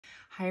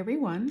Hi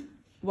everyone,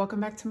 welcome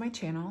back to my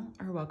channel,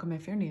 or welcome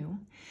if you're new.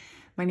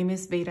 My name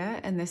is Veda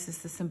and this is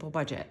The Simple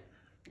Budget.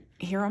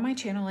 Here on my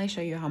channel, I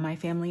show you how my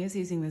family is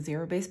using the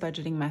zero-based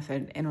budgeting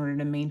method in order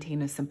to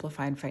maintain a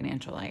simplified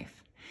financial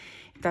life.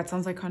 If that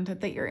sounds like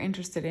content that you're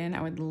interested in,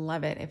 I would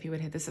love it if you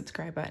would hit the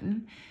subscribe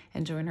button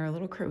and join our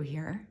little crew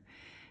here.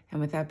 And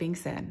with that being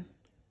said,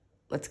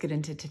 let's get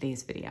into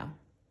today's video.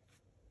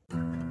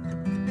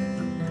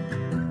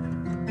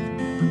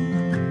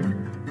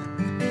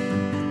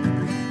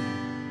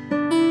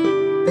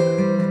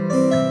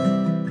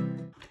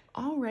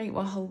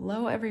 Well,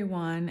 hello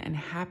everyone and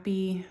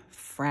happy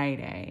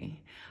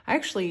Friday. I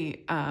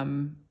actually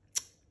am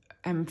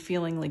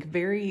feeling like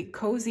very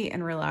cozy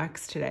and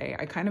relaxed today.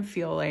 I kind of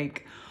feel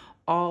like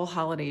all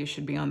holidays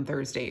should be on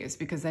Thursdays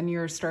because then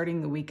you're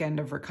starting the weekend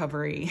of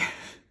recovery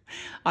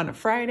on a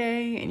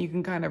Friday and you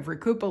can kind of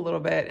recoup a little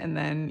bit and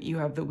then you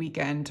have the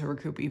weekend to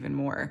recoup even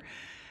more.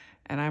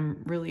 And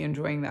I'm really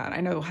enjoying that.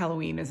 I know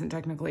Halloween isn't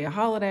technically a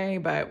holiday,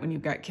 but when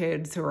you've got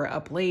kids who are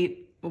up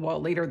late,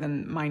 well, later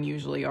than mine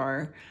usually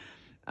are,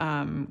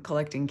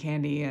 collecting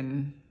candy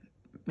and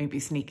maybe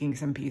sneaking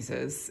some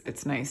pieces,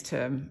 it's nice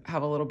to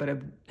have a little bit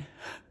of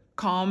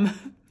calm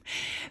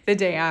the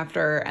day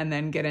after and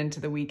then get into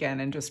the weekend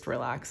and just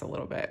relax a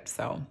little bit.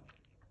 So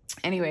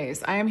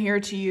anyways, I am here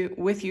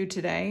with you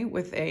today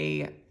with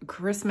a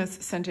Christmas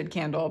scented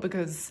candle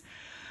because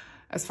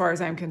as far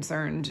as I'm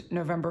concerned,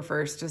 November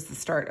 1st is the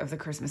start of the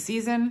Christmas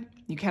season.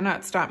 You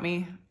cannot stop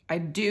me. I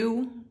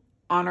do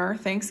honor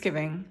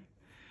Thanksgiving,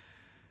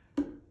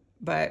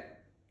 but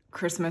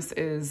Christmas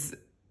is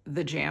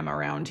the jam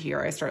around here.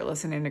 I start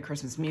listening to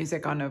Christmas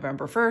music on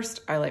November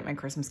 1st. I light my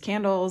Christmas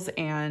candles,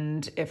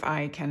 and if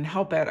I can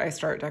help it, I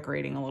start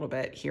decorating a little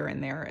bit here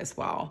and there as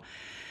well.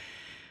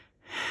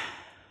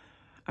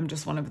 I'm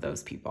just one of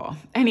those people.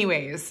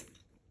 Anyways,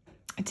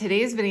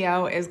 today's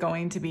video is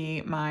going to be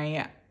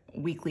my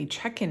weekly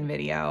check-in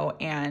video,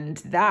 and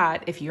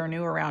that, if you're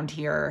new around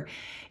here,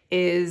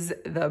 is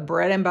the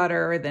bread and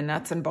butter, the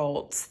nuts and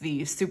bolts,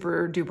 the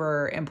super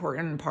duper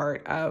important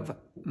part of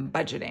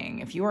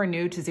budgeting. If you are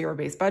new to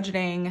zero-based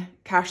budgeting,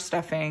 cash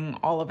stuffing,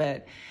 all of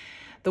it,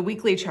 the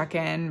weekly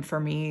check-in for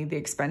me, the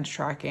expense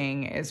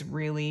tracking, is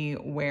really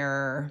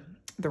where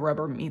the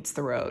rubber meets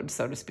the road,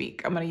 so to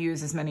speak. I'm going to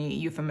use as many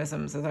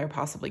euphemisms as I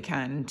possibly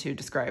can to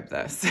describe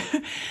this.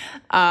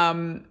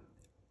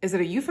 Is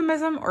it a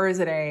euphemism or is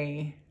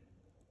it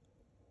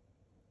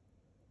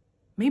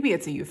maybe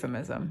it's a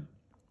euphemism.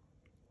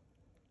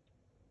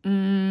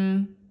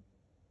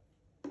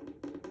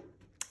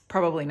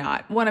 Probably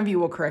not. One of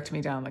you will correct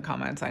me down in the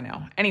comments, I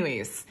know.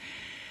 Anyways,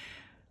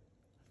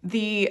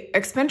 the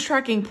expense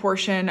tracking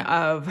portion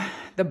of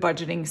the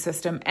budgeting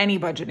system, any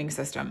budgeting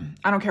system,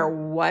 I don't care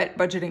what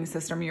budgeting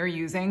system you're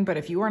using, but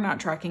if you are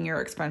not tracking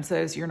your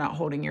expenses, you're not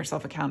holding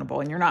yourself accountable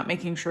and you're not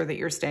making sure that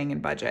you're staying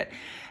in budget.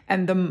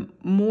 And the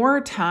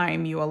more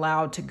time you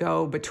allow to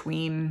go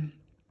between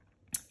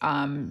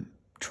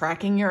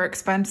tracking your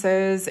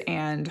expenses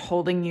and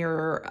holding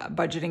your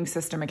budgeting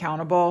system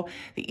accountable,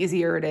 the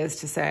easier it is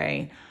to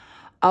say,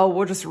 oh,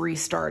 we'll just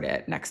restart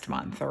it next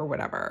month or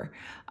whatever.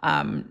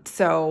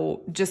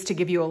 So just to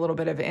give you a little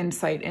bit of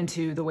insight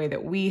into the way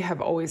that we have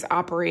always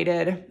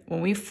operated,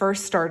 when we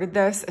first started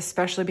this,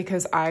 especially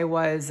because I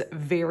was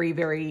very,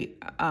 very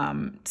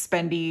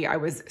spendy, I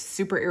was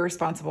super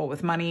irresponsible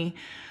with money.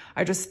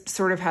 I just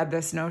sort of had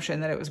this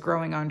notion that it was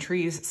growing on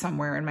trees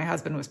somewhere and my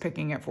husband was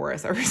picking it for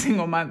us every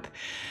single month.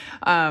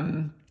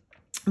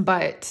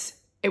 But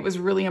it was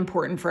really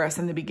important for us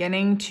in the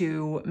beginning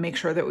to make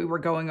sure that we were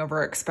going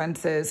over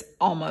expenses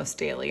almost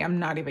daily. I'm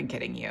not even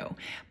kidding you.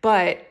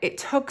 But it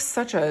took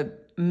such a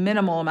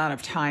minimal amount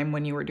of time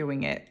when you were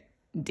doing it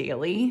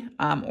daily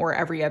or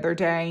every other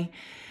day.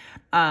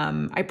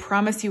 I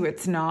promise you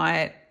it's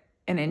not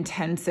an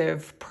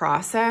intensive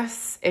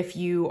process if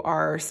you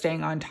are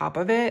staying on top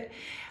of it.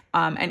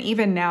 And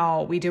even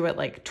now we do it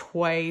like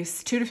 2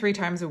 to 3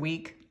 times a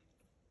week.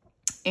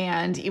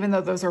 And even though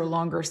those are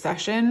longer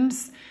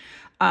sessions,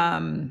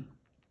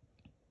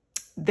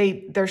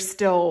 they're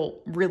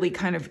still really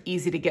kind of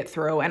easy to get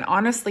through. And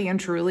honestly and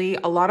truly,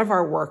 a lot of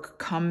our work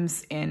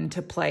comes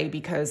into play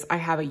because I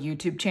have a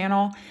YouTube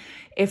channel.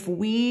 If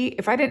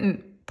I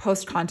didn't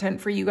post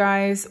content for you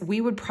guys, we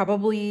would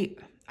probably,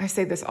 I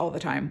say this all the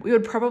time, we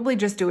would probably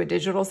just do a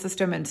digital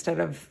system instead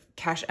of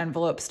cash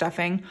envelope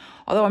stuffing.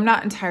 Although I'm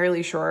not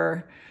entirely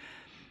sure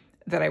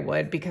that I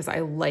would because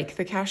I like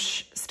the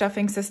cash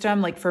stuffing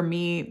system. Like for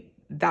me,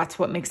 that's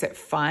what makes it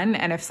fun.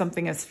 And if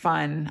something is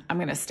fun, I'm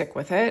going to stick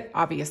with it.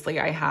 Obviously,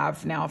 I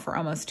have now for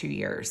almost 2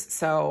 years.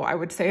 So I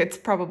would say it's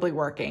probably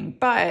working.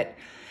 But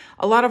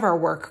a lot of our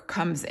work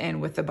comes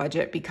in with the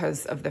budget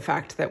because of the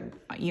fact that,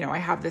 you know, I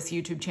have this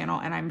YouTube channel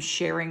and I'm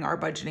sharing our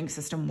budgeting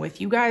system with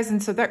you guys.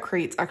 And so that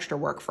creates extra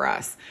work for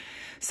us.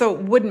 So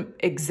it wouldn't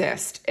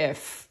exist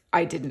if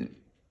I didn't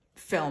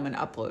film and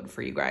upload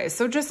for you guys.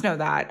 So just know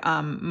that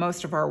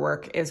most of our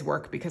work is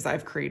work because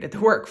I've created the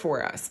work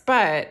for us.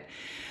 But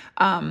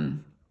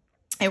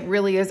it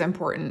really is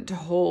important to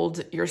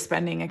hold your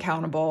spending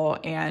accountable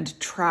and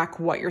track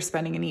what you're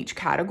spending in each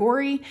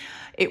category.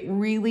 It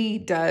really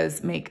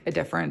does make a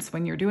difference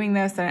when you're doing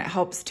this, and it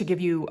helps to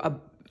give you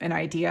an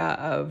idea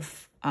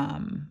of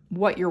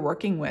what you're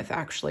working with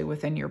actually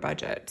within your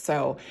budget.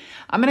 So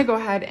I'm going to go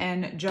ahead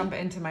and jump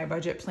into my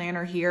budget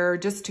planner here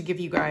just to give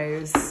you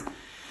guys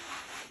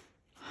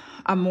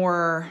a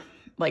more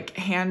like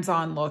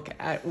hands-on look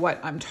at what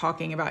I'm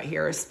talking about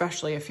here,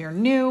 especially if you're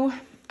new.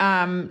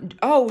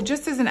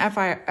 Just as an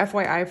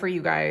FYI for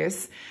you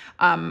guys,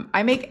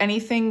 I make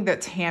anything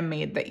that's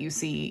handmade that you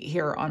see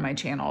here on my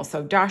channel.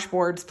 So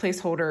dashboards,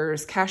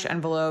 placeholders, cash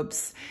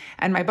envelopes,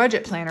 and my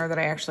budget planner that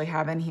I actually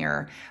have in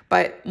here.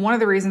 But one of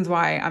the reasons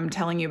why I'm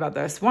telling you about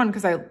this, one,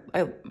 because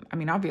I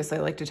mean, obviously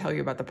I like to tell you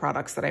about the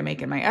products that I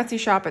make in my Etsy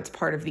shop. It's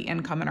part of the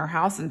income in our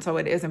house. And so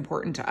it is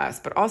important to us,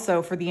 but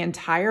also for the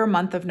entire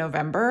month of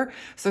November.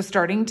 So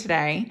starting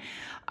today,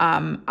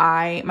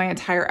 my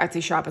entire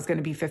Etsy shop is going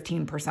to be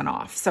 15%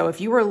 off. So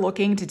if you were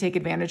looking to take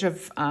advantage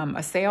of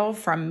a sale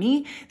from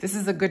me, this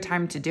is a good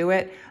time to do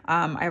it.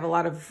 I have a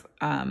lot of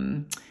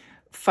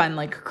fun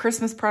like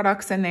Christmas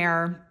products in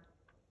there.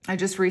 I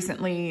just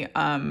recently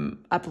launched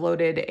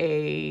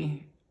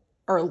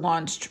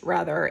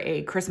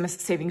a Christmas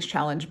savings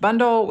challenge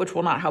bundle, which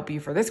will not help you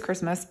for this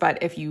Christmas,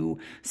 but if you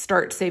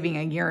start saving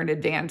a year in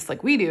advance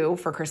like we do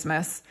for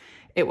Christmas,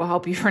 it will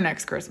help you for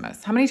next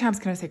Christmas. How many times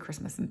can I say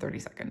Christmas in 30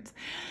 seconds?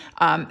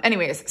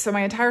 Anyways, so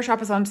my entire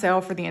shop is on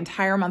sale for the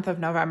entire month of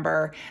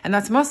November. And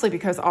that's mostly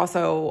because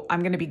also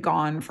I'm going to be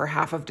gone for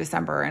half of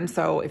December. And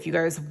so if you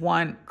guys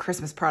want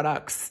Christmas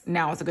products,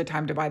 now is a good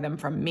time to buy them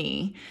from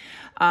me,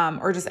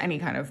 or just any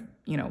kind of,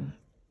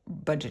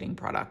 budgeting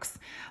products.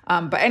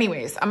 But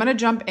anyways, I'm going to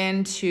jump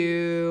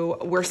into,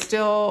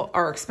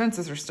 our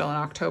expenses are still in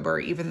October,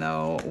 even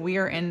though we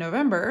are in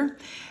November.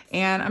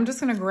 And I'm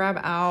just going to grab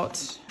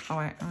out,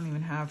 I don't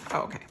even have,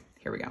 okay,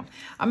 here we go.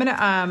 I'm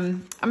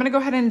going to go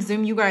ahead and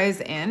zoom you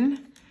guys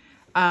in,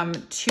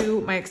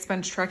 to my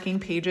expense tracking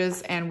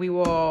pages, and we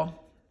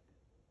will,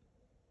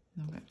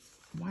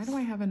 why do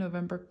I have a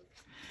November?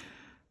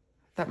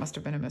 That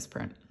must've been a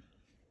misprint.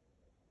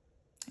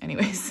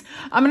 Anyways,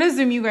 I'm going to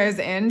zoom you guys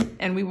in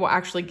and we will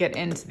actually get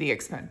into the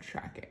expense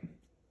tracking.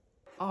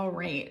 All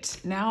right,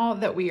 now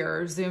that we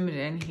are zoomed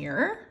in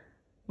here,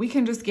 we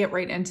can just get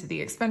right into the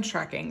expense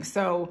tracking.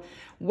 So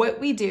what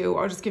we do,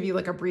 I'll just give you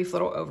like a brief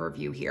little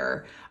overview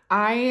here.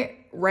 I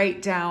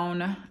write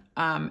down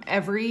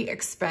every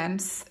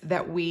expense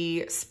that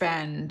we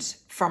spend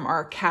from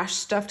our cash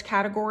stuffed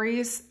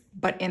categories,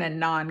 but in a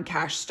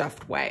non-cash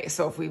stuffed way.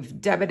 So if we've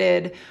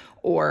debited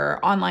or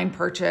online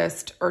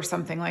purchased or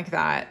something like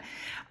that,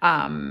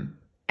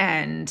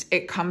 and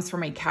it comes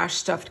from a cash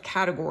stuffed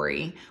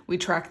category, we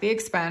track the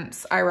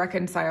expense, I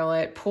reconcile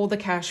it, pull the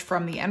cash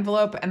from the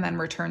envelope, and then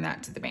return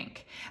that to the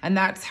bank. And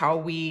that's how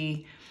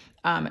we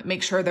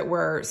make sure that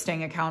we're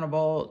staying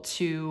accountable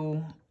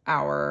to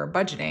our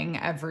budgeting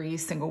every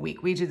single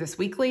week. We do this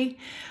weekly.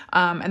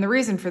 And the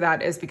reason for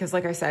that is because,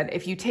 like I said,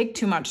 if you take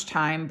too much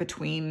time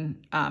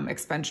between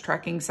expense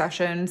tracking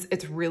sessions,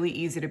 it's really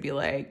easy to be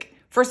like,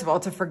 first of all,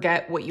 to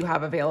forget what you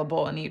have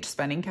available in each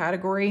spending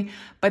category,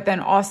 but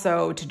then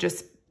also to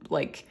just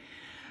like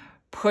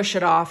push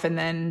it off and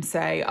then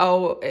say,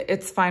 oh,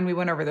 it's fine, we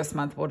went over this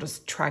month, we'll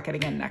just track it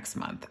again next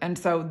month. And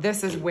so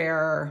this is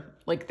where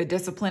like the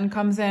discipline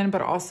comes in,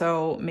 but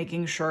also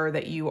making sure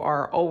that you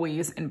are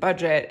always in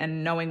budget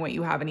and knowing what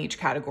you have in each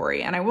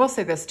category. And I will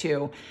say this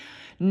too,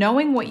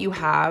 knowing what you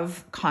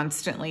have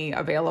constantly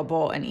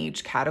available in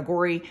each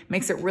category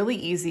makes it really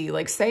easy.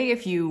 Like say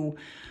if you,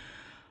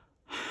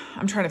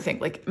 I'm trying to think,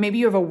 like maybe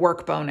you have a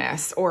work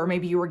bonus or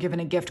maybe you were given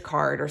a gift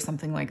card or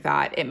something like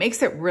that. It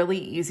makes it really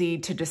easy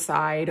to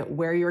decide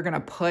where you're going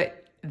to put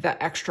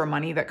the extra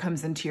money that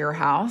comes into your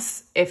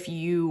house if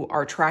you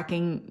are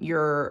tracking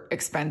your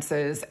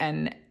expenses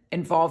and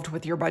involved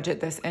with your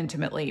budget this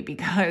intimately,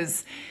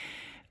 because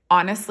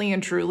honestly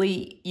and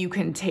truly, you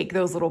can take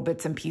those little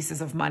bits and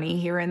pieces of money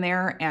here and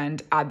there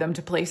and add them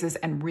to places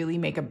and really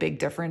make a big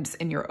difference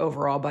in your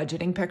overall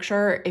budgeting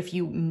picture if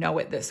you know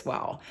it this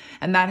well.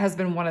 And that has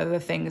been one of the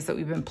things that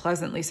we've been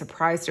pleasantly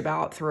surprised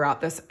about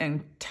throughout this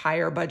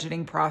entire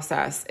budgeting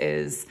process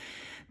is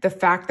the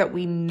fact that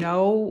we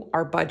know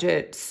our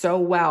budget so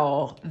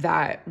well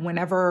that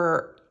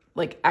whenever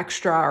like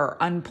extra or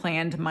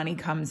unplanned money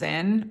comes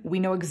in, we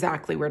know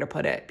exactly where to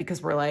put it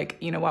because we're like,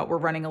 you know what, we're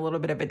running a little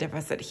bit of a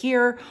deficit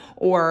here,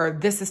 or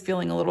this is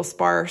feeling a little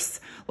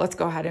sparse. Let's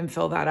go ahead and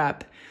fill that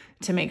up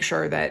to make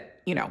sure that,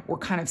 we're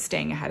kind of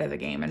staying ahead of the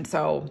game. And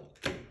so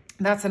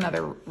that's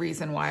another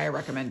reason why I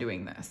recommend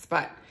doing this.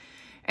 But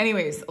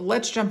anyways,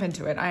 let's jump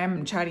into it. I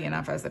am chatty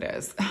enough as it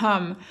is.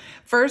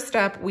 First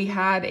up, we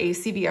had a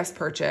CVS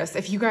purchase.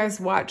 If you guys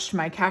watched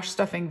my cash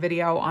stuffing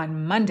video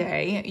on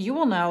Monday, you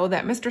will know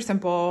that Mr.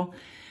 Simple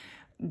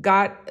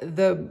got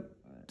the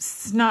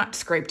snot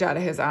scraped out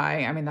of his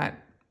eye. I mean,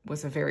 that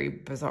was a very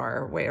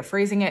bizarre way of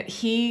phrasing it.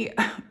 He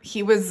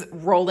was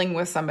rolling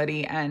with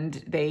somebody and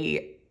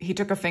he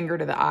took a finger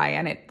to the eye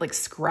and it like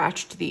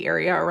scratched the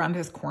area around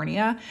his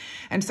cornea.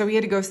 And so he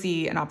had to go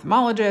see an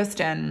ophthalmologist,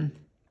 and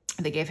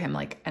They gave him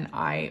like an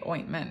eye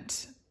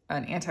ointment,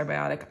 an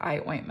antibiotic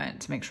eye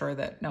ointment to make sure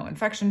that no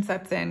infection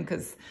sets in,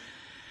 because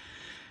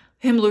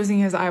him losing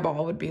his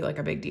eyeball would be like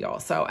a big deal.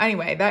 So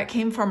anyway, that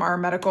came from our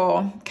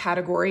medical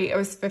category. It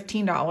was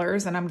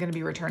 $15, and I'm going to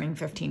be returning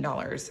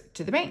 $15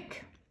 to the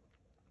bank.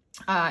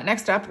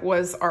 Next up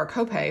was our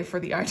copay for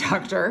the eye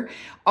doctor,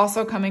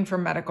 also coming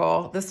from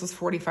medical. This was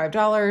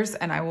 $45,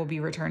 and I will be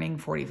returning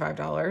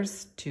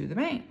 $45 to the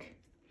bank.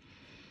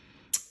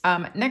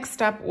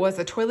 Next up was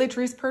a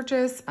toiletries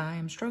purchase. I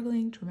am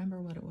struggling to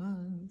remember what it was.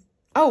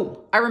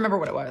 Oh, I remember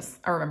what it was.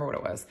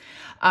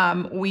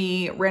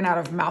 We ran out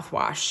of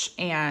mouthwash,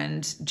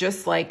 and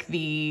just like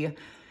the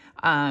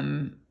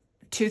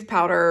tooth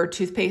powder,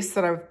 toothpaste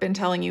that I've been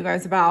telling you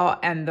guys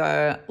about, and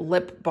the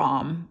lip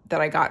balm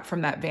that I got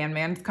from that Van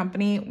Man's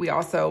company, we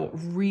also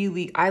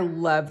I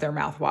love their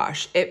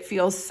mouthwash. It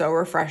feels so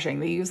refreshing.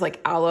 They use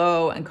like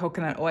aloe and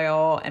coconut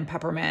oil and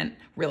peppermint,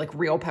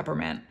 real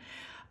peppermint.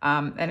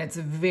 And it's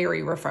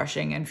very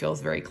refreshing and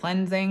feels very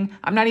cleansing.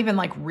 I'm not even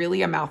like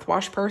really a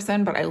mouthwash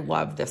person, but I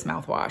love this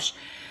mouthwash.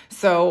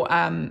 So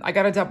I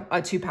got a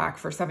 2-pack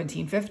for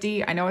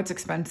 $17.50. I know it's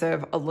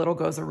expensive. A little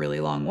goes a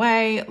really long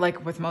way,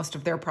 like with most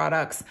of their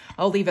products.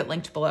 I'll leave it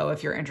linked below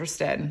if you're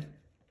interested.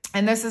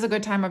 And this is a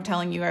good time of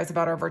telling you guys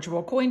about our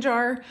virtual coin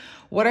jar.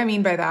 What I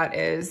mean by that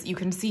is, you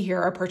can see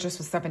here our purchase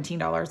was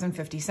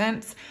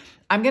 $17.50.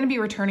 I'm going to be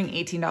returning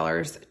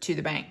 $18 to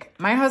the bank.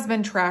 My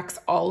husband tracks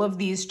all of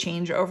these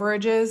change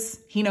overages.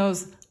 He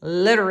knows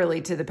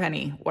literally to the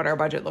penny what our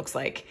budget looks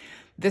like.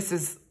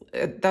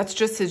 That's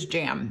just his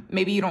jam.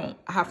 Maybe you don't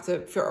have to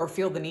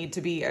feel the need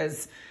to be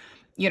as,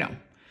 in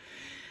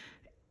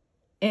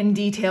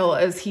detail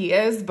as he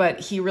is, but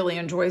he really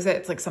enjoys it.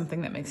 It's like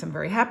something that makes him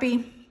very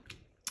happy.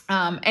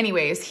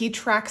 Anyways, he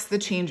tracks the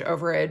change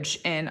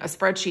overage in a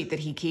spreadsheet that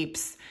he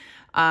keeps.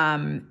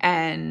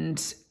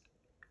 And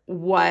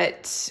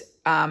what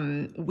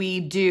we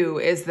do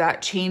is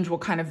that change will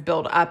kind of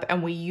build up,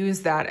 and we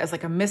use that as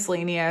like a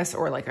miscellaneous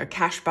or like a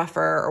cash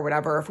buffer or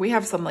whatever. If we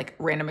have some like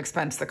random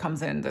expense that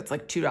comes in that's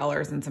like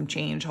 $2 and some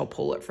change, he'll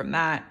pull it from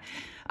that.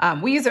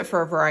 We use it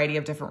for a variety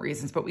of different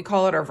reasons, but we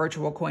call it our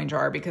virtual coin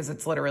jar because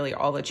it's literally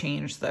all the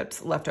change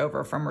that's left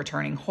over from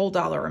returning whole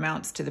dollar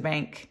amounts to the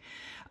bank,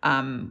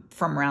 from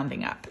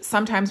rounding up.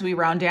 Sometimes we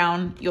round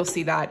down. You'll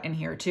see that in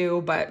here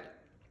too, but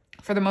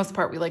for the most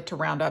part, we like to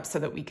round up so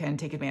that we can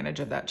take advantage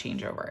of that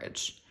change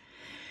overage.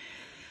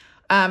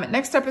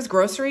 Next up is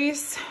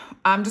groceries.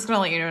 I'm just going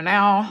to let you know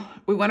now,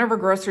 we went over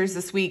groceries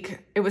this week.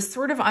 It was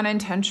sort of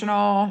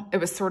unintentional. It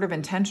was sort of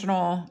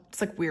intentional.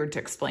 It's like weird to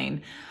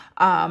explain.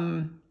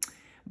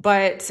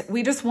 But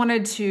we just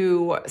wanted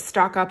to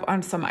stock up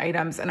on some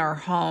items in our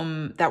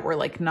home that were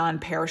like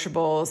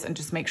non-perishables, and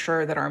just make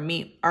sure that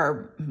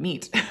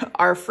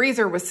our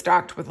freezer was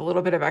stocked with a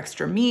little bit of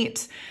extra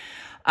meat.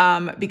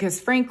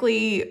 Because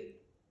frankly,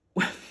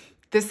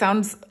 this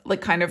sounds like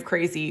kind of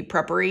crazy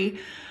preppery,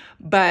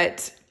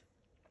 but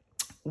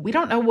we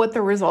don't know what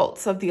the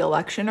results of the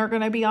election are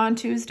going to be on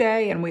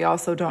Tuesday. And we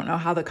also don't know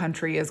how the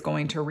country is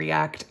going to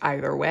react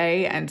either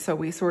way. And so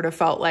we sort of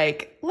felt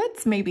like,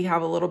 let's maybe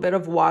have a little bit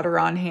of water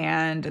on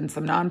hand and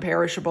some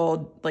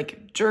non-perishable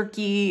like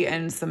jerky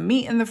and some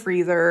meat in the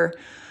freezer,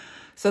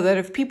 so that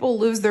if people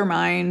lose their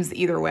minds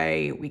either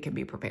way, we can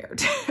be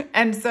prepared.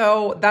 And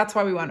so that's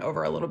why we went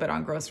over a little bit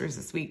on groceries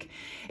this week.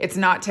 It's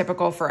not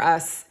typical for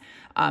us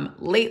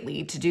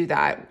lately to do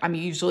that. I'm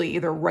usually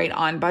either right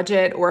on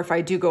budget, or if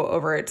I do go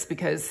over, it's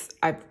because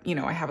I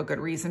have a good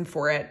reason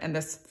for it. And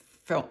this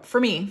felt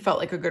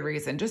like a good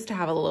reason, just to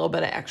have a little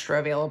bit of extra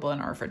available in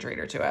our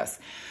refrigerator to us.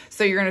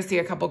 So you're going to see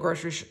a couple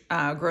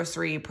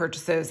grocery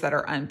purchases that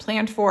are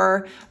unplanned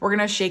for. We're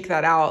going to shake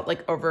that out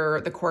like over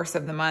the course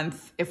of the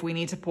month. If we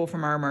need to pull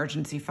from our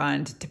emergency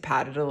fund to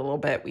pad it a little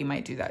bit, we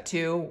might do that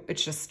too.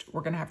 It's just,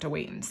 we're going to have to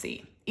wait and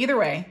see. Either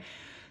way,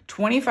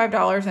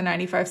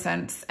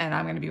 $25.95, and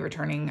I'm going to be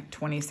returning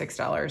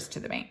 $26 to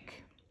the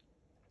bank.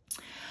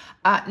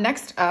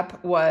 Next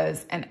up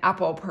was an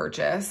Apple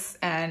purchase,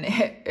 and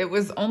it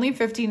was only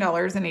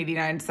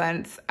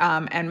 $15.89.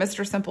 And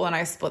Mr. Simple and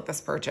I split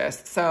this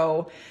purchase.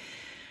 So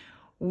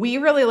we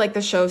really like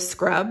the show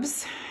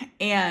Scrubs,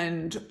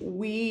 and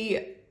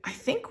I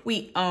think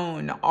we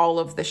own all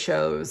of the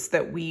shows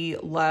that we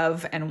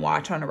love and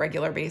watch on a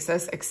regular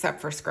basis, except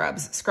for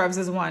Scrubs. Scrubs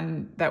is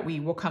one that we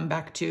will come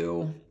back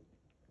to,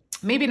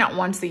 maybe not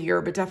once a year,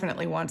 but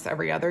definitely once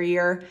every other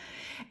year.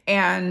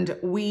 And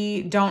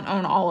we don't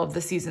own all of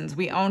the seasons.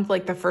 We owned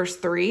like the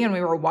first 3, and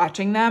we were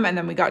watching them. And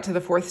then we got to the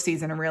 4th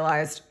season and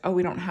realized, oh,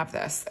 we don't have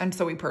this. And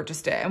so we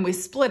purchased it, and we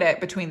split it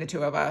between the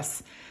two of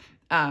us,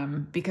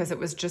 because it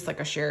was just like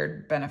a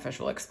shared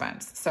beneficial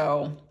expense.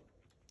 So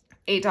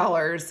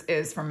 $8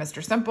 is from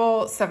Mr.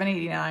 Simple,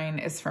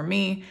 $7.89 is from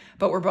me,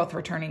 but we're both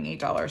returning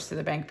 $8 to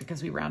the bank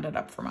because we rounded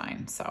up for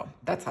mine. So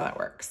that's how that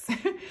works.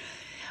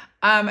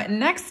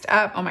 Next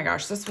up, oh my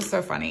gosh, this was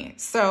so funny.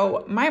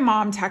 So my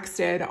mom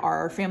texted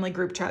our family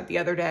group chat the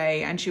other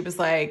day, and she was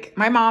like,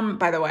 my mom,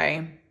 by the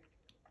way,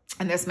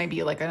 And this may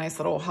be like a nice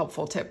little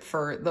helpful tip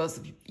for those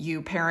of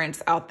you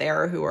parents out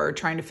there who are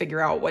trying to figure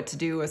out what to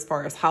do as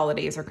far as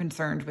holidays are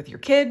concerned with your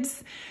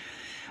kids.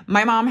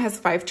 My mom has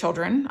 5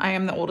 children. I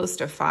am the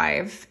oldest of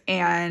 5,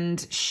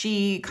 and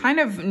she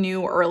kind of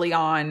knew early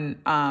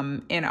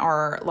on in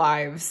our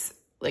lives,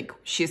 like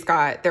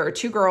there are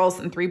 2 girls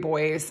and 3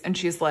 boys, and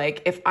she's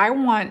like, if I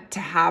want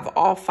to have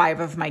all 5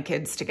 of my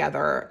kids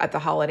together at the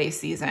holiday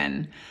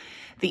season,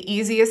 the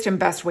easiest and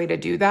best way to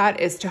do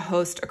that is to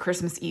host a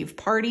Christmas Eve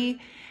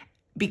party,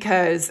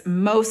 because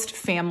most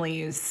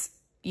families,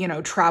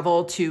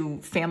 travel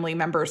to family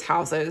members'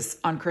 houses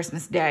on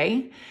Christmas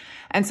Day.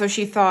 And so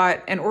she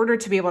thought in order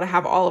to be able to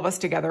have all of us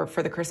together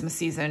for the Christmas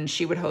season,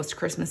 she would host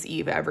Christmas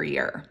Eve every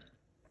year.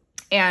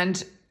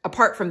 And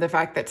apart from the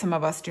fact that some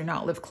of us do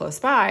not live close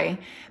by,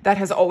 that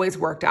has always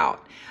worked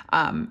out.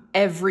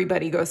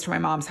 Everybody goes to my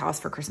mom's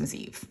house for Christmas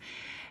Eve.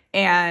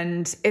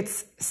 And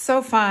it's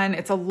so fun.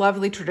 It's a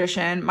lovely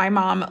tradition. My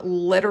mom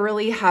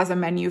literally has a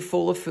menu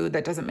full of food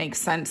that doesn't make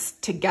sense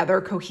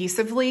together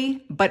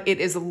cohesively, but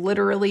it is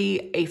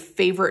literally a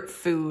favorite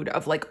food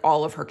of like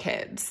all of her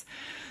kids.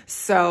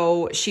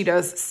 So she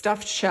does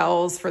stuffed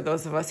shells for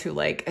those of us who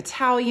like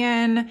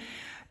Italian.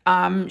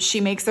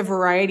 She makes a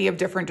variety of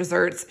different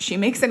desserts. She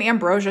makes an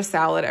ambrosia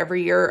salad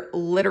every year,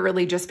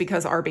 literally just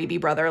because our baby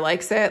brother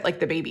likes it, like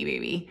the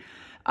baby.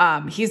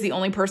 He's the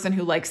only person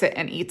who likes it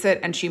and eats it,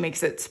 and she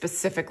makes it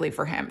specifically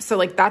for him. So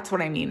like, that's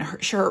what I mean.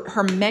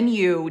 Her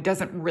menu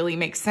doesn't really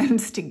make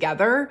sense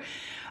together.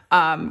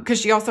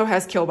 Cause she also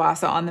has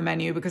kielbasa on the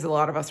menu because a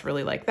lot of us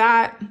really like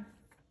that.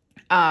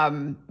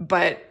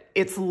 But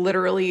it's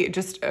literally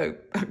just a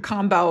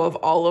combo of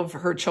all of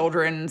her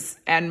children's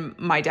and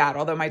my dad,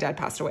 although my dad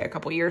passed away a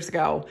couple years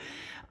ago,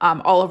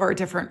 all of our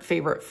different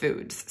favorite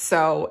foods.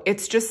 So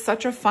it's just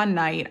such a fun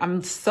night.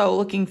 I'm so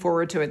looking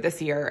forward to it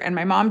this year. And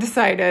my mom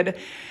decided,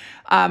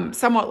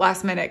 somewhat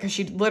last minute, because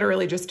she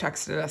literally just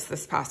texted us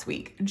this past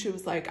week. And she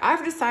was like,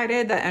 I've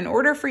decided that in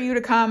order for you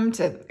to come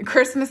to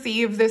Christmas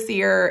Eve this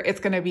year, it's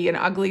going to be an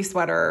ugly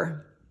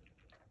sweater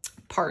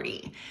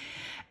party.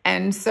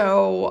 And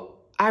so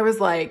I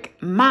was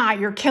like, Ma,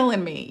 you're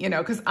killing me,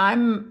 because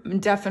I'm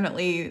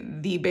definitely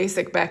the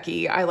basic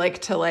Becky. I like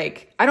to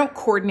I don't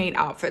coordinate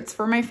outfits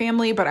for my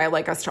family, but I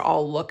like us to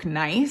all look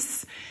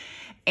nice.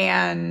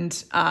 And,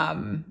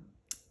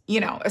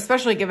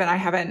 especially given I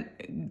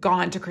haven't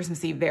gone to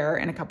Christmas Eve there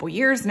in a couple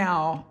years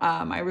now,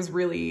 I was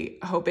really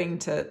hoping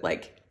to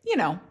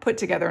put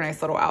together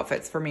nice little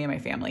outfits for me and my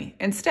family.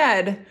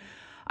 Instead,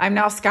 I'm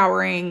now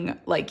scouring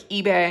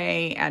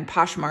eBay and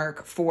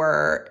Poshmark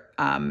for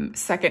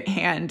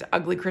secondhand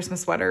ugly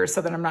Christmas sweaters so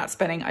that I'm not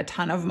spending a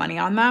ton of money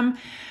on them.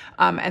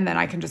 And then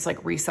I can just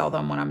resell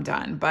them when I'm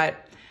done.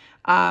 But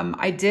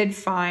I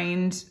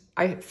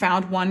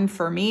found one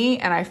for me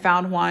and I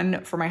found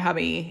one for my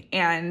hubby.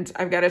 And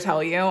I've got to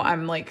tell you,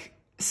 I'm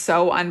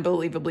so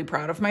unbelievably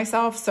proud of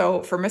myself.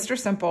 So for Mr.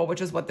 Simple,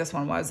 which is what this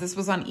one was, this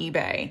was on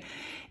eBay.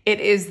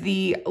 It is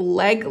the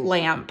leg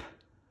lamp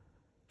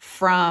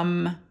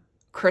from A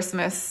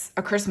Christmas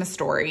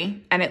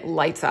Story, and it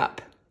lights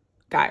up.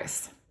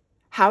 Guys,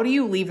 how do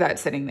you leave that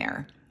sitting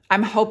there?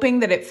 I'm hoping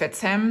that it fits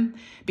him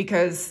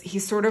because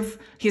he's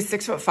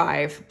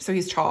 6'5", so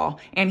he's tall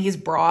and he's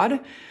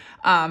broad.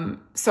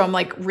 So I'm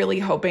really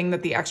hoping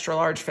that the extra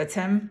large fits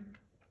him,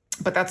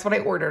 but that's what I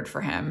ordered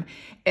for him.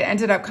 It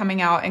ended up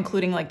coming out,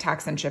 including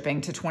tax and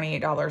shipping, to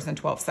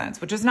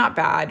 $28.12, which is not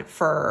bad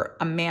for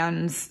a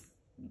man's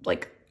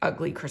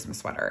ugly Christmas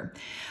sweater.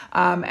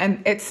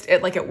 And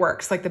it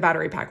works, the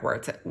battery pack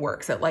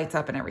works, it lights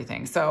up and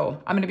everything. So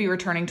I'm going to be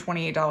returning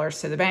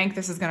 $28 to the bank.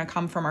 This is going to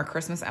come from our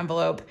Christmas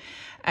envelope.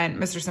 And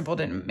Mr. Simple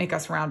didn't make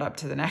us round up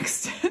to the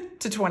next,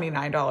 to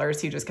 $29.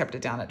 He just kept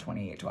it down at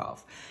 $28.12.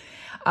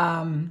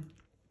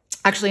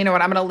 Actually, you know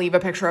what? I'm going to leave a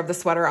picture of the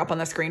sweater up on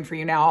the screen for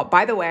you now.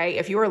 By the way,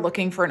 if you are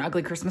looking for an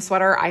ugly Christmas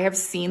sweater, I have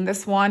seen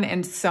this one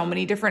in so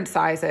many different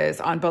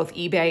sizes on both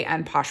eBay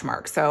and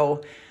Poshmark.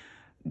 So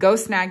go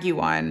snag you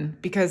one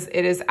because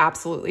it is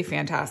absolutely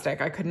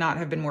fantastic. I could not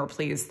have been more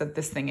pleased that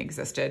this thing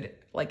existed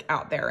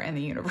out there in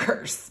the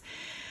universe.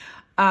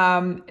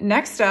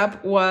 Next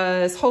up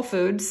was Whole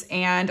Foods,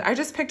 and I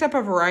just picked up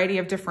a variety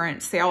of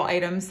different sale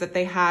items that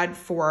they had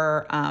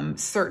for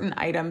certain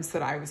items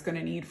that I was going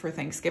to need for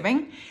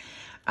Thanksgiving.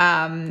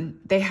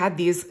 They had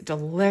these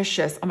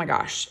delicious, oh my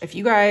gosh, if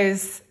you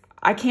guys,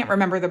 I can't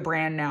remember the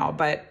brand now,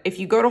 but if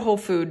you go to Whole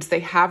Foods,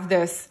 they have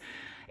this.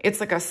 It's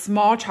a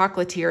small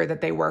chocolatier that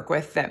they work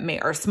with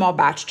or a small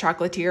batch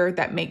chocolatier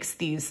that makes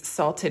these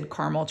salted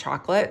caramel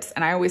chocolates.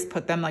 And I always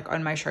put them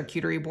on my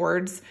charcuterie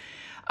boards,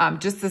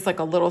 just as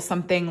a little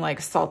something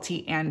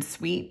salty and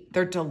sweet.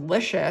 They're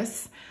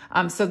delicious.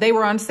 So they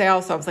were on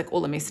sale. So I was oh,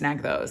 let me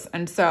snag those.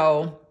 And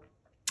so,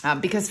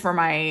 because for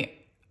my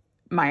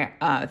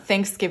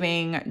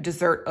Thanksgiving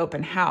dessert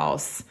open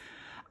house,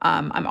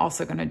 I'm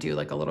also going to do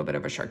a little bit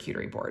of a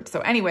charcuterie board.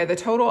 So anyway, the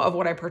total of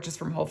what I purchased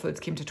from Whole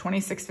Foods came to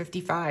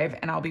 $26.55,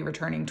 and I'll be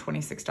returning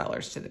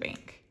 $26 to the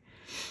bank.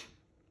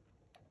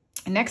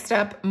 Next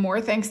up,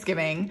 more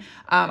Thanksgiving.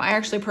 I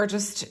actually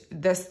purchased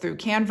this through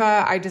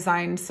Canva. I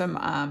designed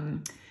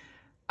some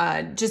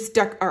just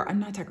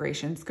not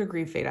decorations, good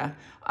grief, Veda,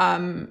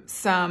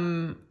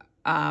 some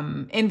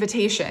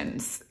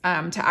invitations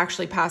to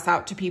actually pass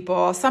out to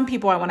people. Some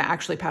people I want to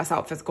actually pass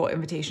out physical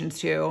invitations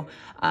to.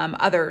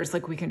 Others,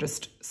 like we can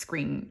just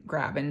screen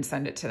grab and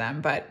send it to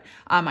them. But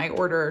I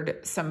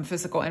ordered some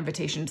physical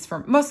invitations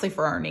mostly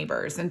for our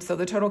neighbors. And so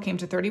the total came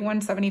to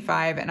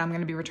 $31.75, and I'm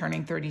going to be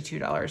returning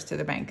 $32 to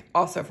the bank,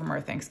 also from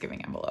our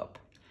Thanksgiving envelope.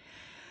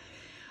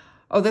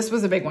 Oh, this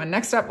was a big one.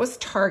 Next up was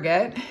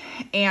Target,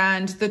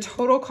 and the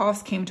total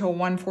cost came to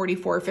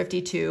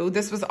 $144.52.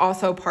 This was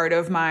also part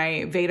of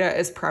my Veda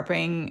is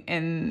prepping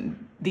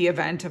in the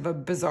event of a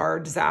bizarre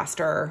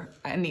disaster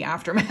in the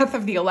aftermath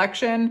of the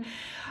election.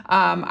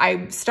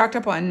 I stocked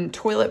up on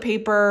toilet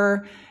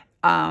paper,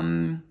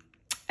 and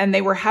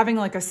they were having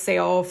like a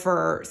sale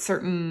for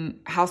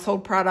certain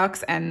household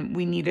products, and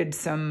we needed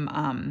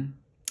some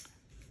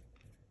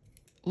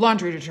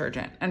laundry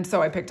detergent. And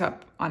so I picked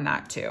up on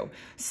that too.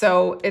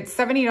 So it's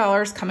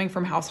 $70 coming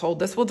from household.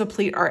 This will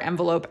deplete our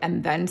envelope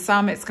and then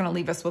some. It's going to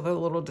leave us with a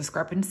little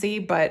discrepancy,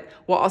 but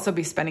we'll also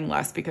be spending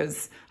less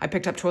because I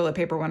picked up toilet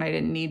paper when I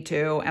didn't need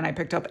to. And I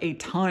picked up a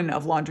ton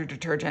of laundry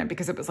detergent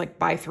because it was like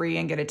buy 3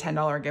 and get a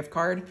 $10 gift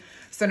card.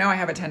 So now I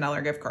have a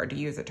 $10 gift card to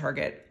use at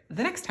Target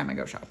the next time I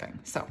go shopping.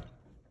 So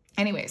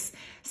anyways,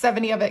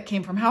 70 of it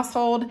came from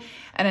household,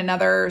 and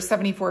another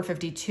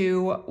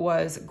 $74.52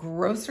 was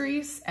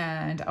groceries,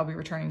 and I'll be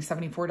returning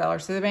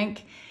 $74 to the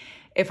bank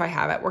if I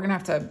have it. We're gonna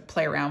have to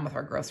play around with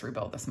our grocery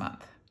bill this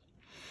month.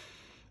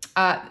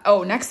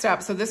 Next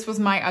up, so this was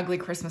my ugly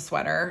Christmas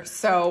sweater.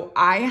 So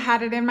I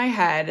had it in my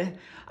head.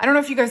 I don't know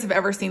if you guys have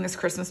ever seen this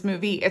Christmas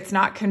movie. It's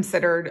not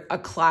considered a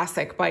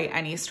classic by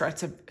any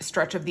stretch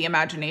of the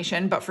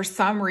imagination, but for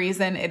some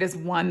reason, it is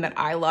one that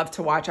I love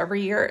to watch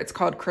every year. It's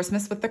called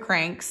Christmas with the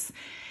Cranks,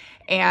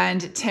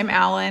 and Tim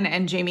Allen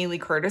and Jamie Lee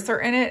Curtis are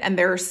in it, and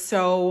they're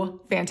so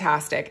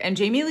fantastic. And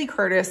Jamie Lee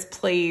Curtis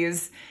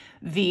plays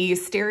the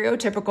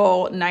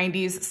stereotypical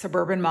 90s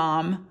suburban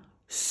mom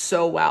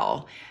so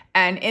well.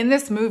 And in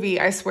this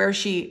movie, I swear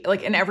she,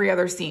 like in every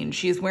other scene,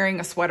 she's wearing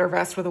a sweater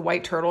vest with a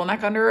white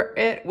turtleneck under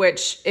it,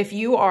 which if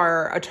you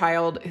are a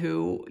child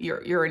who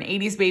you're an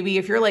 80s baby,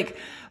 if you're like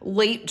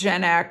late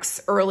Gen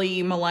X,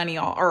 early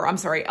millennial, or I'm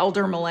sorry,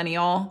 elder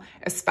millennial,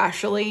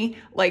 especially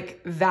like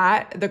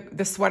that,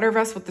 the sweater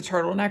vest with the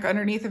turtleneck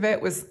underneath of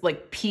it was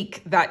like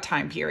peak that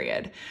time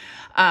period.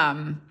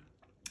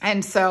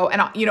 And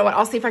you know what?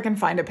 I'll see if I can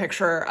find a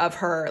picture of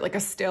her, like a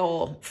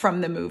still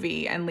from the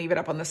movie, and leave it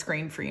up on the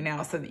screen for you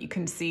now so that you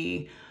can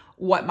see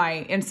what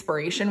my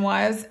inspiration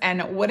was.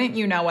 And wouldn't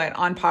you know it,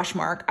 on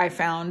Poshmark, I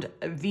found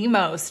the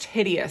most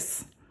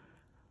hideous,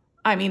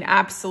 I mean,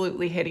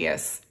 absolutely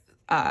hideous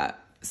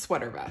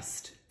sweater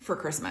vest for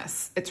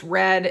Christmas. It's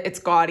red, it's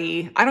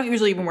gaudy. I don't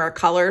usually even wear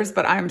colors,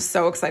 but I'm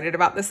so excited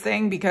about this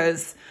thing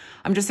because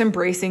I'm just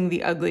embracing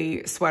the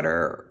ugly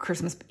sweater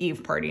Christmas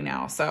Eve party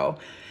now. So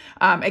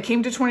it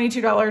came to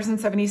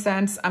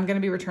 $22.70. I'm going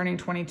to be returning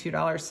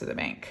 $22 to the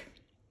bank.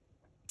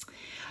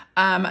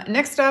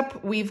 Next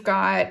up, we've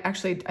got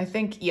actually, I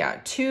think,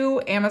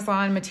 2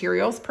 Amazon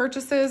materials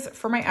purchases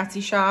for my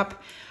Etsy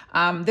shop.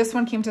 This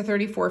one came to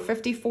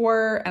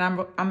 $34.54, and I'm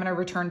going to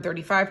return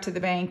 $35 to the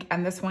bank.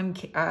 And this one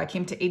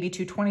came to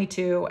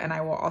 $82.22, and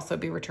I will also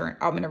be I'm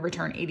going to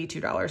return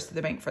 $82 to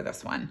the bank for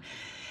this one.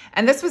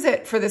 And this was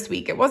it for this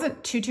week. It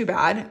wasn't too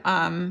bad.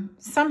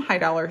 Some high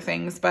dollar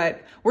things,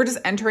 but we're just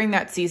entering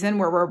that season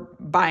where we're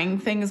buying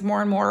things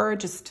more and more. It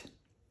just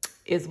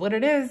is what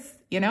it is,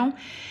 you know?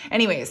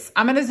 Anyways,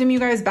 I'm going to zoom you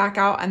guys back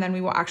out, and then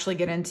we will actually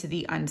get into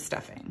the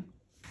unstuffing.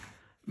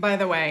 By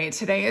the way,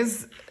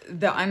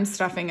 the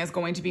unstuffing is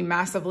going to be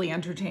massively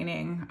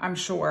entertaining, I'm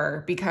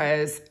sure,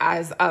 because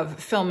as of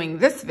filming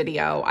this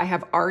video, I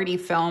have already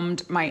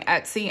filmed my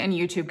Etsy and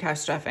YouTube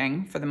cash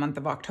stuffing for the month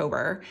of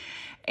October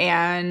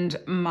and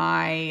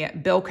my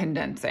bill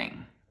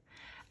condensing.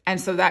 And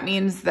so that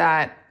means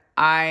that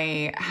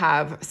I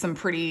have some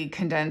pretty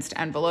condensed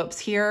envelopes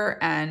here,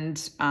 and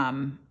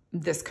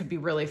this could be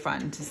really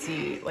fun to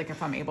see, like,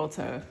 if I'm able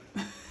to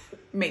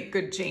make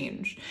good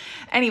change.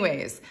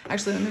 Anyways,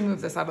 actually, let me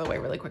move this out of the way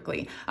really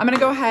quickly. I'm going to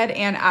go ahead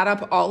and add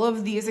up all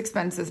of these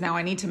expenses. Now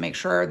I need to make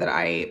sure that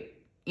I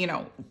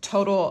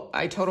total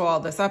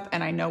all this up,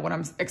 and I know what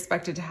I'm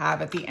expected to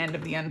have at the end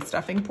of the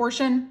unstuffing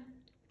portion.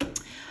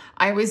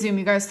 I always zoom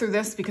you guys through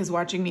this because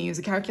watching me use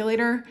a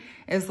calculator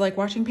is like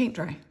watching paint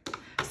dry.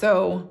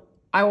 So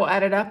I will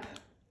add it up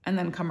and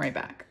then come right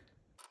back.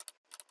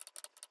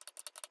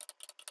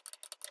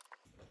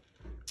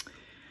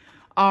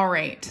 All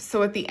right,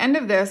 so at the end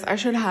of this, I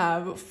should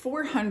have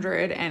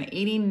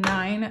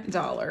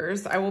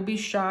 $489. I will be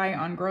shy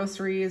on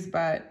groceries,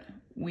 but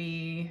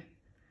we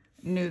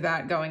knew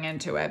that going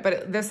into it.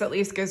 But this at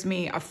least gives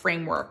me a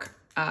framework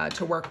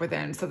to work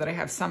within so that I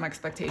have some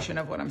expectation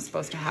of what I'm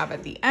supposed to have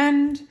at the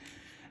end.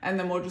 And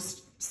then we'll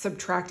just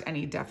subtract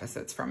any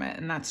deficits from it.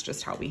 And that's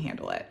just how we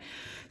handle it.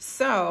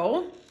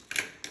 So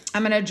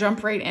I'm going to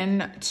jump right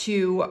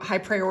into high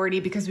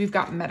priority because we've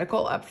got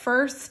medical up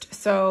first.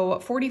 So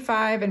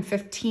 45 and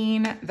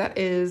 15, that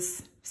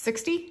is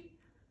 60.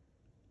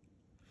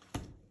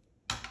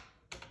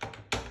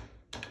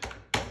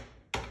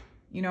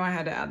 You know I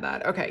had to add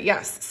that. Okay,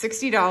 yes,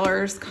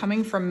 $60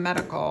 coming from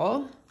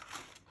medical.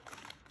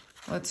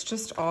 Let's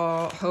just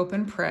all hope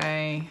and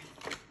pray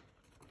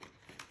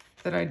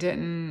that I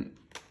didn't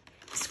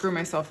screw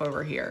myself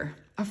over here.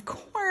 Of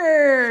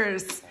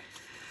course.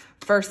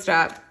 First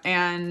up,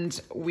 and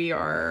we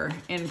are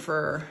in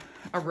for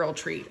a real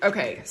treat.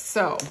 Okay,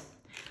 so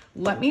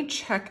let me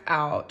check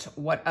out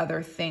what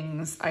other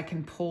things I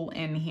can pull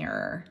in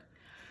here.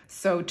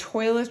 So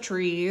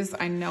toiletries,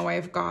 I know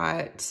I've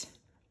got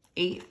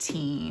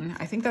 18.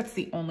 I think that's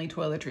the only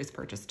toiletries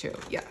purchased too.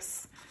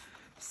 Yes.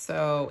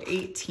 So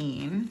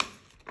 18.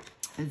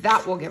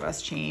 That will give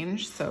us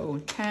change. So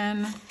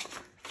 10,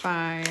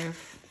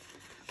 5,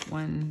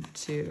 1,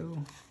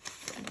 2,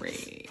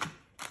 3.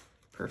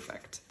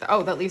 Perfect.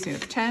 Oh, that leaves me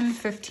with 10,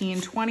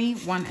 15, 20,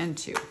 1, and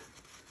 2.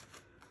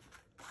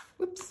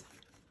 Whoops.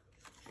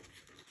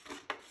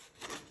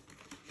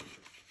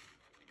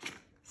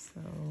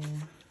 So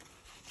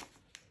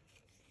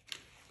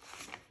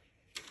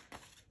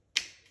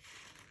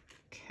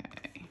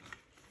okay.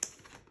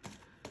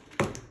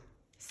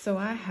 So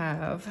I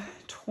have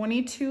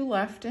 22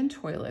 left in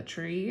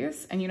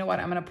toiletries. And you know what?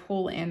 I'm going to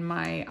pull in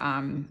my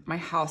my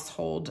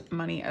household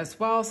money as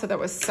well. So that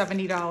was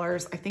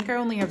 $70. I think I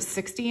only have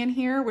 60 in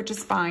here, which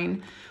is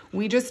fine.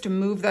 We just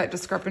move that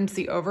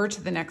discrepancy over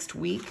to the next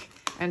week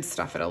and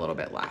stuff it a little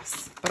bit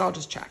less. But I'll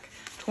just check.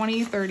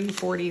 20, 30,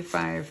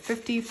 45,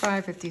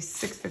 55,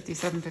 56,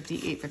 57,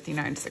 58,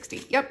 59,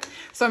 60. Yep.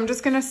 So I'm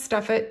just going to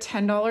stuff it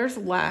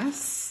 $10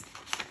 less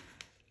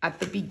at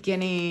the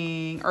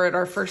beginning or at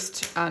our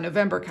first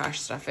November cash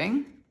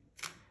stuffing.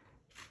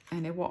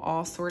 And it will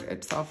all sort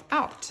itself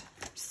out.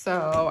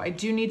 So I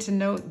do need to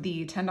note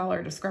the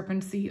 $10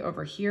 discrepancy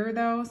over here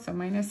though. So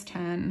minus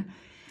 10.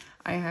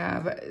 I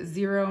have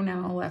 0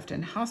 now left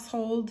in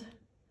household.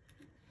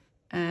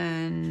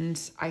 And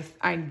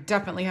I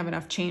definitely have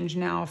enough change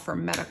now for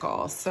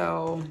medical.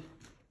 So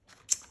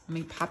let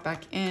me pop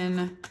back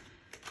in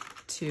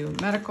to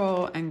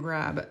medical and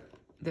grab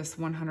this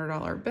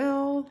 $100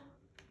 bill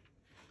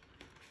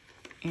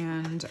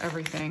and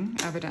everything,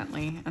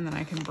 evidently. And then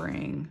I can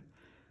bring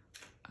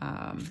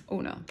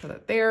oh no, put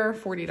it there,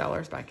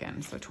 $40 back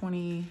in. So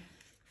 20,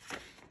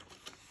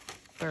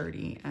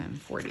 30, and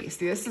 40.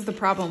 See, this is the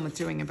problem with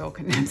doing a bill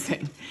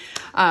condensing.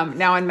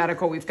 Now in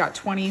medical, we've got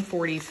 20,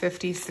 40,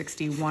 50,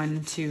 60,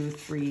 1, 2,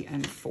 3,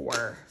 and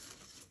 4.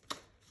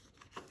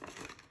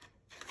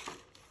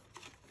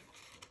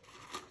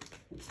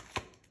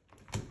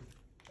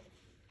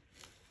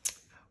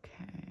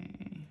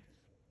 Okay.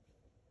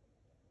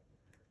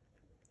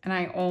 And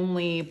I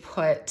only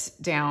put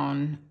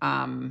down,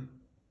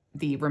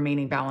 the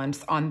remaining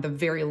balance on the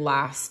very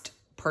last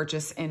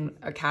purchase in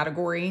a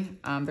category.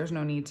 There's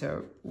no need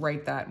to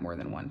write that more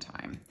than one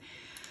time.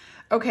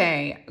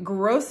 Okay,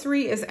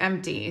 grocery is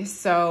empty.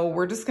 So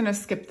we're just gonna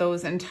skip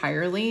those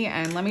entirely.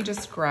 And let me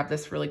just grab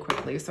this really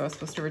quickly. So I was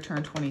supposed to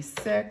return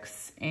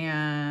 26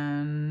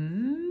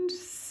 and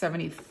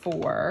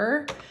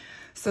 74.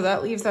 So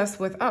that leaves us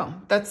with, oh,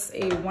 that's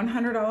a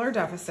 $100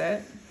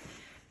 deficit.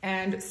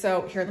 And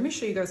so here, let me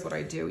show you guys what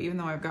I do, even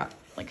though I've got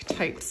like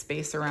tight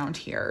space around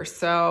here.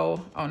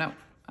 So, oh no,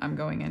 I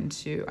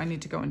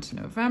need to go into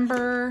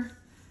November.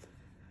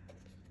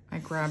 I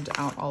grabbed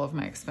out all of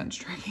my expense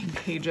tracking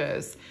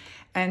pages.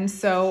 And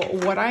so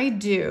what I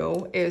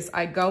do is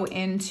I go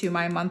into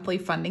my monthly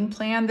funding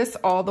plan.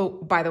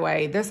 By the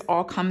way, this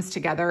all comes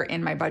together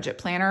in my budget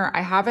planner.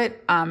 I have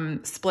it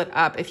split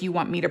up if you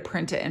want me to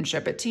print it and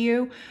ship it to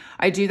you.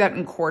 I do that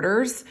in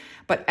quarters,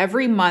 but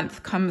every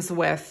month comes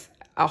with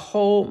a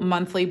whole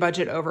monthly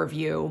budget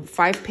overview,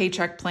 5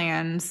 paycheck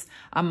plans,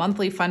 a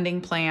monthly funding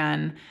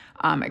plan,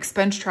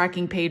 expense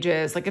tracking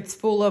pages. Like it's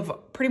full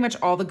of pretty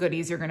much all the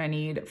goodies you're going to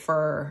need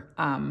for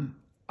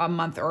a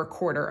month or a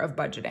quarter of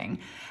budgeting.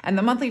 And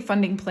the monthly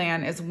funding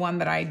plan is one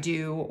that I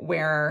do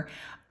where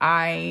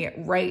I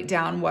write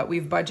down what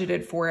we've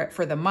budgeted for it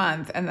for the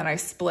month, and then I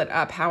split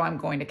up how I'm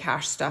going to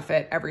cash stuff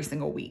it every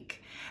single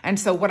week. And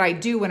so what I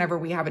do whenever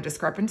we have a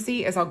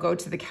discrepancy is I'll go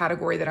to the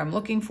category that I'm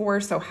looking for,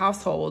 so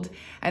household,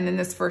 and then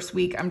this first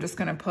week I'm just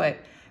gonna put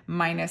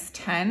minus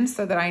 10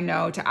 so that I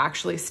know to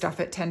actually stuff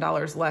it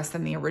 $10 less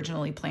than the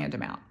originally planned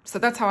amount. So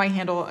that's how I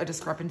handle a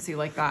discrepancy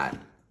like that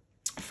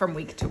from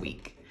week to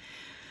week.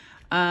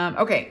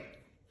 Okay,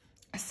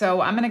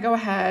 so I'm gonna go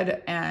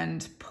ahead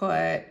and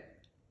put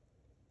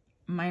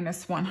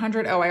minus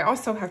 100. Oh, I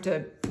also have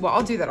to, well,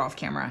 I'll do that off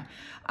camera.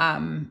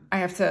 I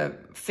have to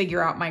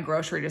figure out my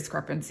grocery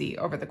discrepancy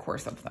over the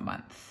course of the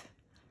month,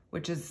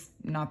 which is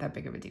not that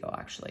big of a deal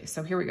actually.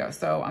 So here we go.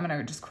 So I'm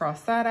gonna just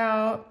cross that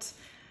out.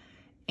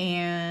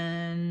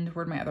 And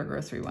where'd my other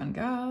grocery one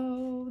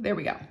go? There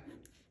we go.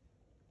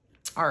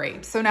 All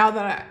right, so now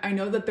that I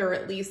know that they're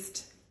at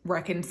least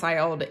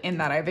reconciled in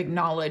that I've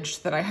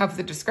acknowledged that I have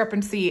the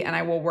discrepancy, and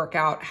I will work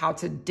out how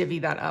to divvy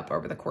that up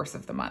over the course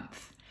of the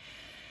month.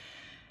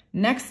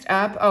 Next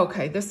up,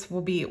 okay, this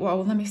will be,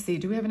 well, let me see.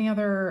 Do we have any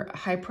other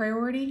high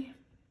priority?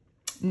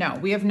 No,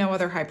 we have no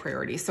other high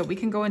priority. So we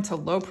can go into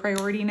low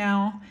priority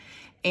now.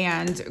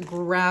 and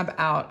grab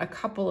out a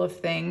couple of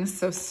things.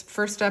 So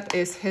first up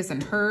is his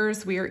and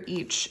hers. We are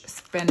each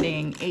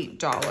spending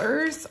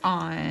 $8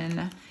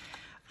 on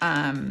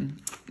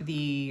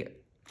the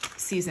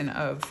season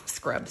of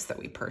scrubs that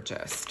we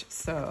purchased.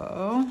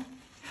 So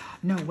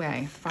no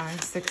way,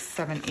 5, 6,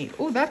 7, 8.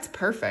 Oh, that's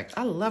perfect.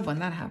 I love when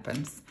that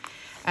happens.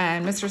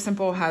 And Mr.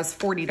 Simple has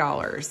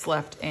 $40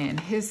 left in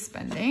his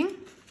spending.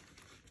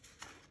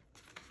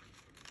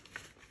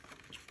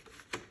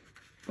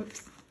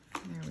 Oops,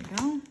 there we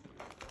go.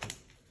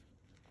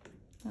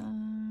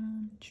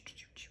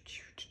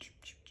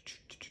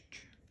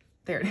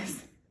 There it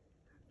is.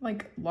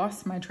 Like,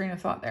 lost my train of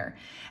thought there.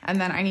 And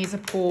then I need to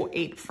pull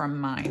 8 from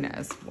mine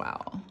as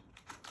well.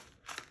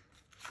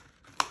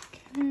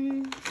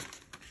 Okay.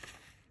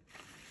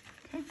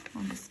 Okay,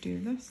 I'll just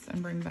do this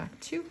and bring back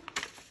 2.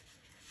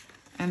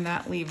 And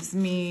that leaves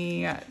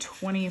me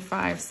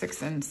 25,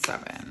 6, and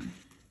 7.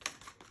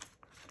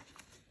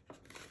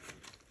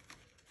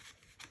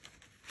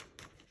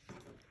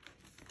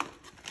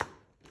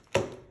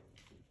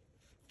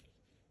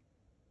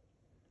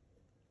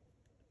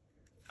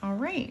 All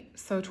right,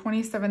 so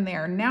 27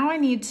 there. Now I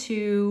need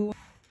to,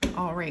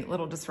 all right,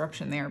 little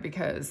disruption there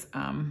because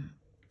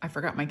I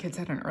forgot my kids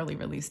had an early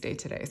release day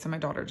today. So my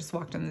daughter just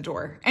walked in the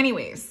door.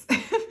 Anyways,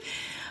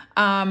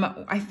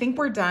 I think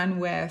we're done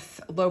with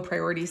low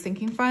priority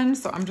sinking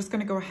funds. So I'm just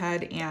gonna go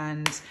ahead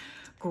and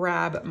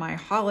grab my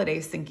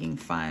holiday sinking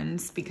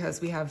funds because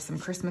we have some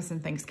Christmas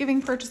and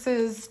Thanksgiving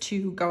purchases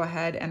to go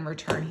ahead and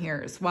return here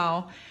as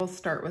well. We'll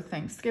start with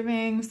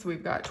Thanksgiving. So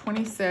we've got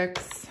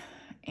 26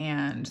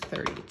 and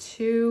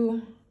 32.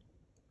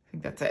 I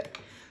think that's it.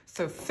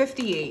 So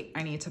 58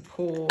 I need to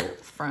pull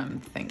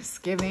from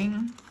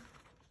Thanksgiving.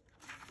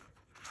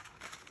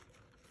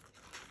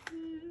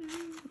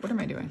 What am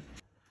I doing?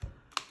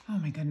 Oh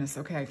my goodness.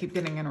 Okay, I keep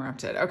getting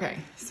interrupted. Okay,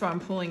 so I'm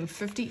pulling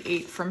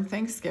 58 from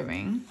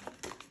Thanksgiving.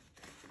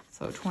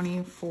 So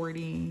 20,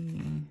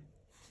 40,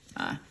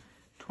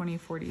 20,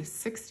 40,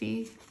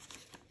 60.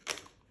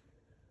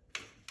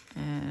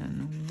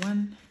 And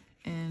 1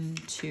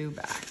 and 2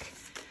 back.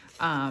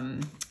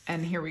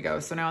 And here we go.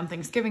 So now on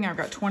Thanksgiving, I've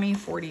got 20,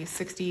 40,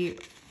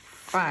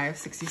 65,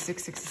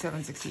 66,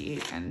 67,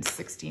 68, and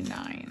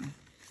 69.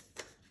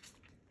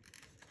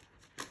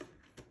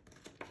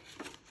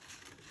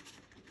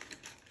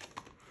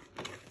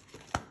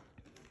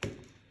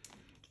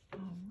 All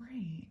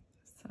right,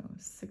 so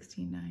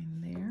 69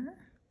 there,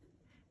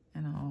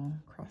 and I'll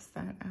cross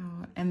that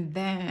out. And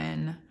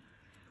then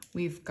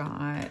we've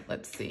got,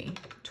 let's see,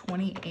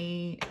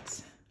 28,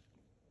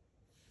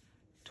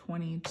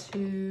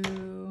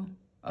 22.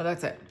 Oh,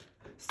 that's it.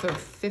 So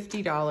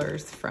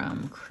 $50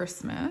 from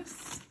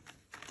Christmas.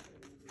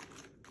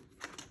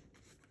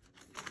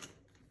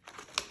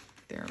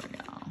 There we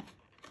go.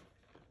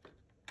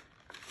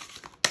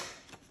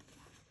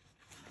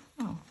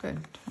 Oh, good.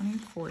 20,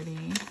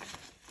 40,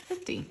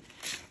 50.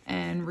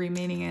 And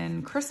remaining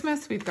in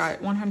Christmas, we've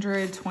got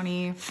 100,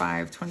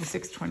 25,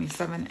 26,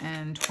 27,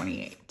 and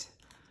 28.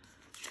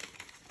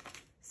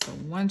 So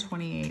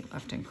 128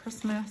 left in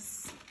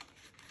Christmas.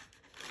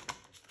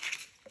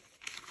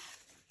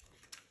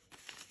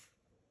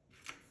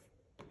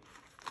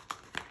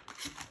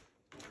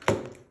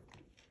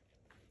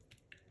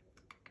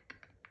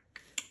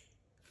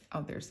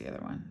 Oh, there's the other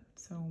one.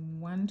 So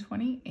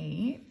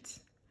 128.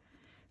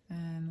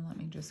 And let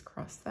me just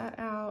cross that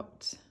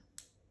out.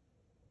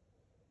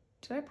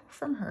 Did I pull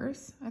from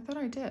hers? I thought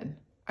I did.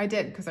 I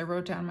did because I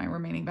wrote down my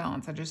remaining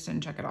balance. I just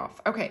didn't check it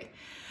off. Okay,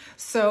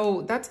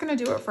 so that's gonna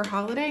do it for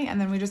holiday. And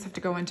then we just have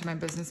to go into my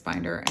business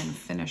binder and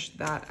finish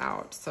that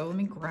out. So let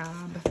me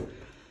grab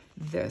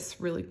this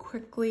really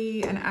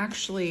quickly. And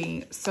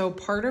actually, so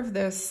part of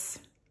this,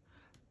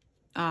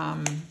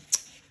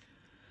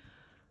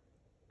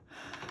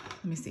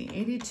 let me see,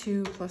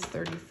 82 plus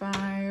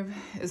 35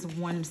 is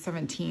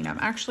 117. I'm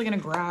actually gonna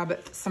grab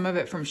some of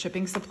it from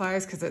shipping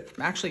supplies because it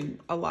actually,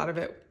 a lot of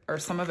it, or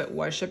some of it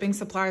was shipping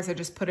supplies. I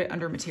just put it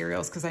under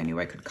materials because I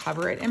knew I could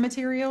cover it in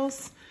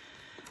materials.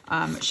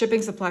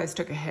 Shipping supplies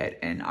took a hit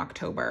in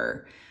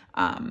October,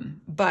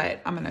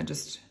 but I'm gonna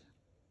just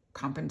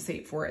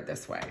compensate for it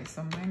this way.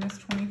 So minus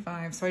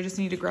 25, so I just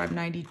need to grab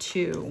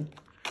 92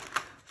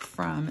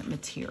 from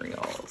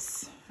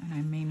materials. And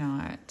I may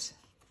not,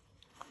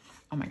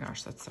 oh my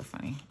gosh, that's so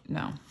funny.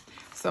 No.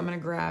 So I'm going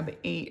to grab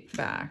 8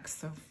 back.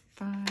 So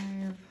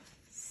 5,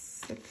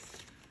 6,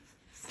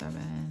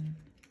 7,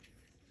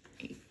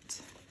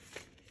 8.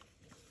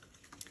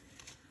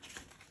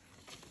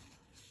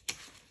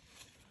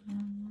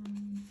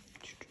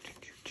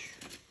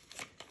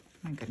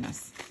 My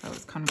goodness, that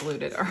was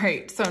convoluted. All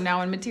right, so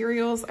now in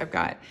materials, I've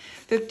got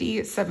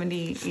 50,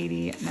 70,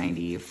 80,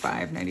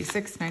 95,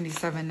 96,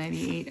 97,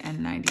 98,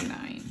 and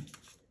 99.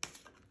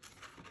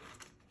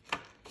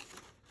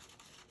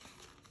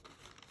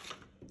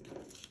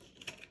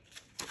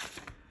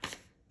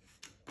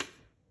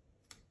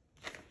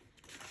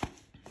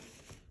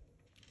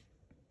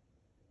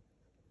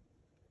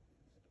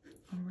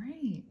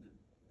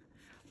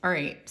 All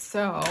right,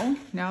 so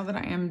now that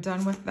I am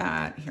done with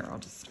that, here, I'll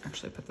just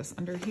actually put this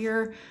under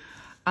here.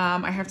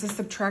 I have to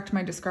subtract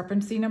my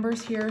discrepancy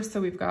numbers here.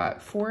 So we've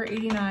got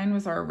 489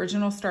 was our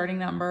original starting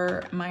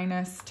number,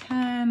 minus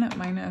 10,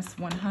 minus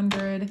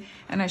 100,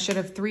 and I should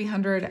have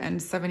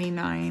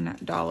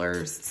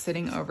 $379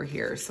 sitting over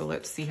here. So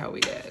let's see how we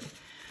did.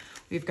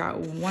 We've got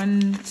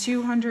 1,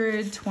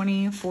 200,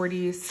 20,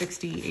 40,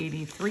 60,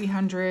 80,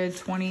 300,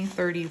 20,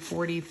 30,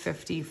 40,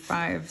 50,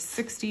 5,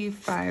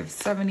 65,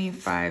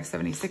 75,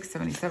 76,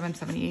 77,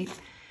 78,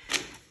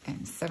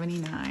 and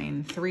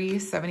 79,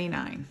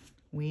 379.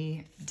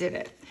 We did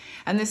it.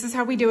 And this is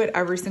how we do it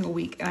every single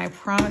week. And I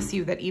promise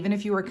you that even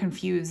if you are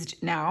confused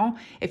now,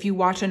 if you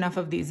watch enough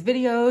of these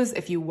videos,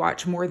 if you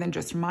watch more than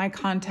just my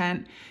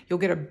content, you'll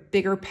get a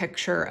bigger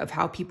picture of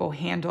how people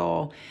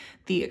handle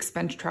the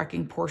expense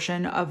tracking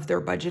portion of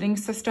their budgeting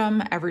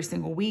system every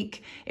single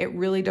week. It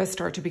really does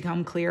start to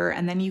become clear.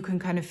 And then you can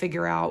kind of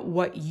figure out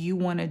what you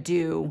want to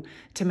do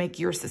to make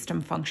your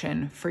system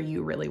function for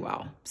you really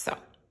well. So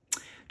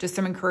just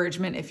some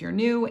encouragement if you're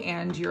new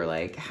and you're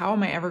like, how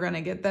am I ever going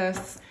to get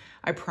this?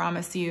 I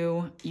promise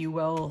you, you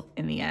will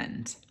in the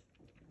end.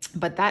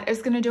 But that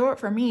is going to do it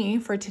for me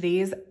for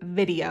today's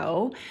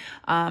video.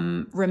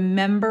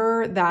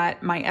 Remember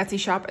that my Etsy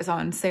shop is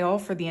on sale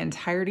for the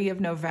entirety of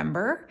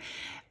November.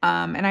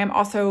 And I'm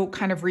also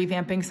kind of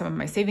revamping some of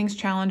my savings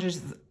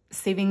challenges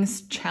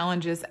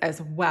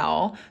as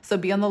well. So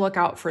be on the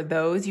lookout for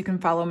those. You can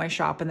follow my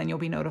shop and then you'll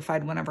be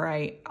notified whenever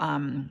I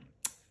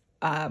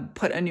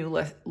put a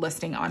new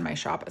listing on my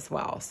shop as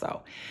well.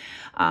 So,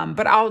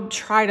 but I'll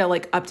try to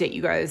like update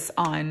you guys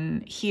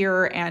on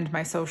here and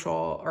my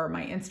social or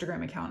my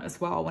Instagram account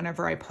as well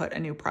whenever I put a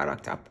new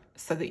product up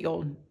so that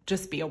you'll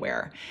just be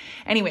aware.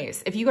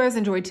 Anyways, if you guys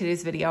enjoyed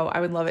today's video,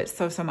 I would love it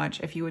so much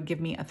if you would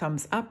give me a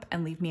thumbs up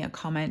and leave me a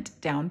comment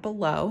down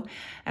below.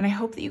 And I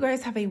hope that you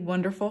guys have a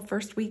wonderful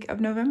first week of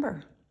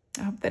November.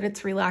 I hope that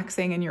it's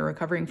relaxing and you're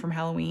recovering from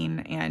Halloween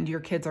and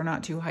your kids are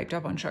not too hyped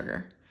up on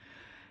sugar,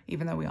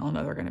 even though we all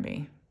know they're going to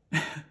be.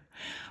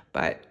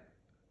 But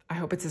I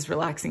hope it's as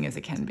relaxing as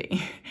it can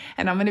be.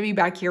 And I'm going to be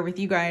back here with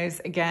you guys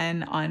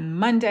again on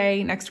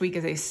Monday. Next week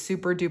is a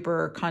super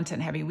duper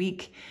content heavy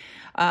week.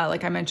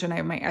 Like I mentioned, I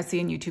have my Etsy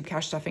and YouTube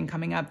cash stuffing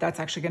coming up. That's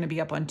actually going to be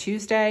up on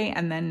Tuesday.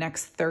 And then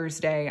next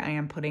Thursday, I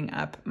am putting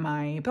up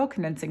my bill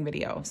condensing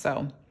video.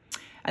 So,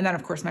 and then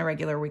of course my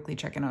regular weekly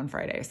check-in on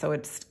Friday. So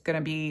it's going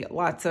to be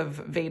lots of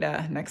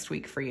Veda next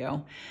week for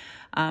you.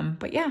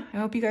 But yeah, I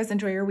hope you guys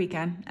enjoy your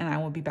weekend and I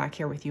will be back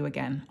here with you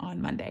again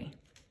on Monday.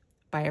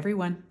 Bye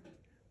everyone.